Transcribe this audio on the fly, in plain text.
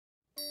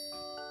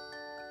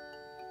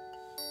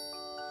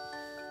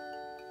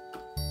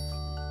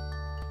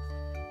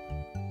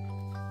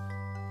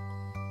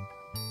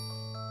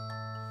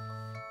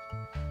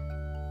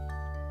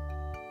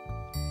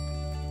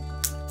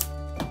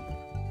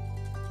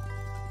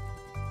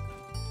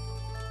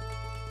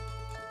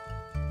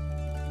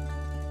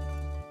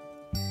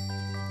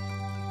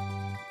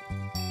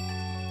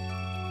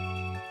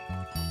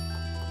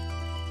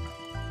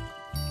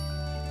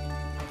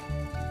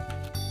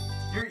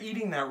You're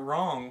eating that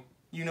wrong.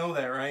 You know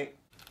that, right?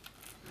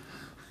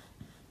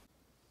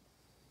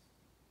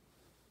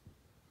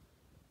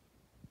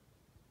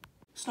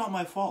 It's not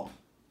my fault.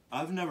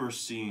 I've never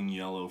seen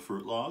yellow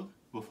fruit log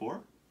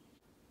before.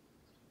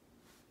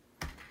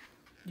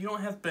 You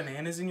don't have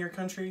bananas in your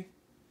country?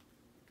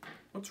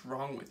 What's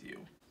wrong with you?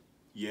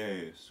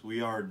 Yes,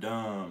 we are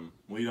dumb.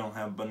 We don't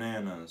have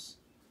bananas.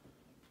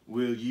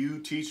 Will you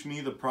teach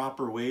me the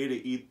proper way to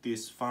eat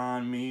this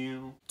fine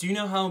meal? Do you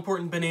know how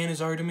important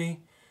bananas are to me?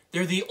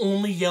 They're the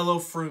only yellow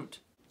fruit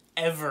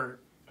ever.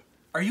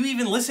 Are you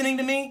even listening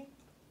to me?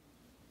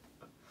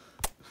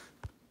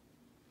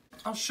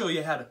 I'll show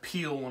you how to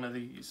peel one of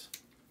these.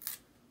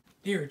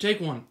 Here,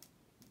 take one.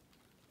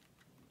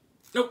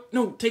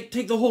 No, take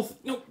the whole,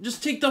 no,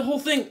 just take the whole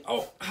thing.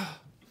 Oh.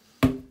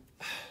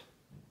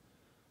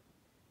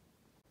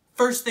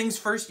 First things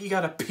first, you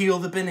gotta peel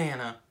the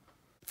banana.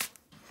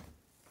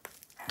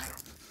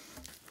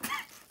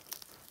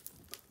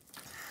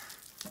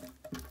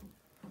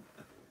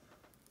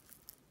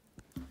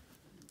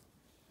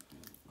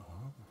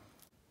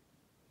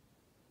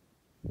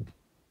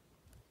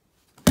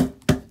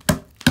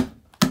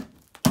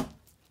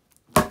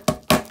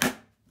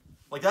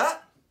 Like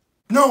that?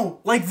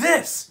 No, like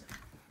this.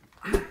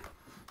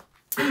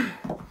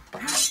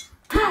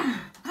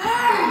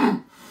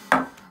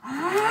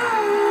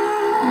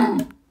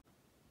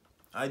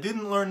 I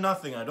didn't learn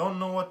nothing. I don't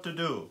know what to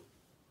do.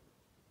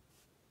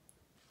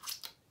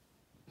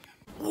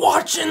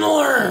 Watch and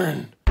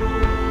learn.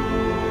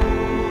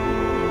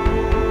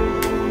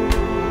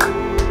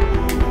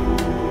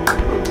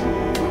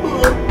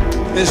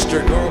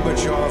 Mr.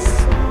 Gorbachev,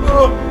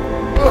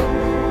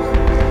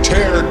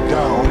 tear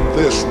down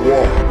this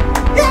wall.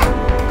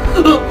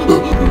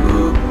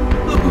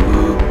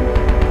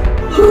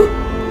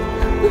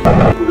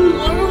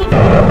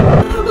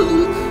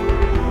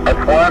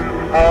 That's one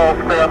small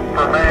step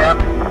for man,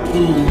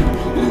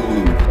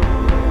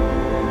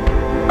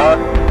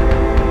 one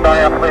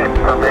giant leap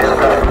for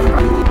mankind.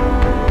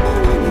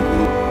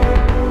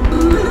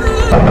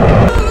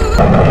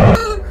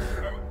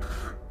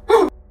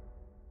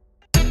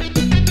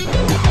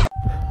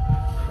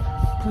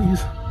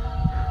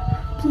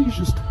 Please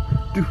just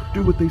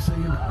do what they say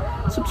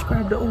and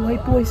subscribe to Old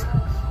White Boys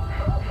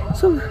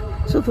so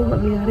they'll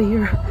let me out of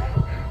here.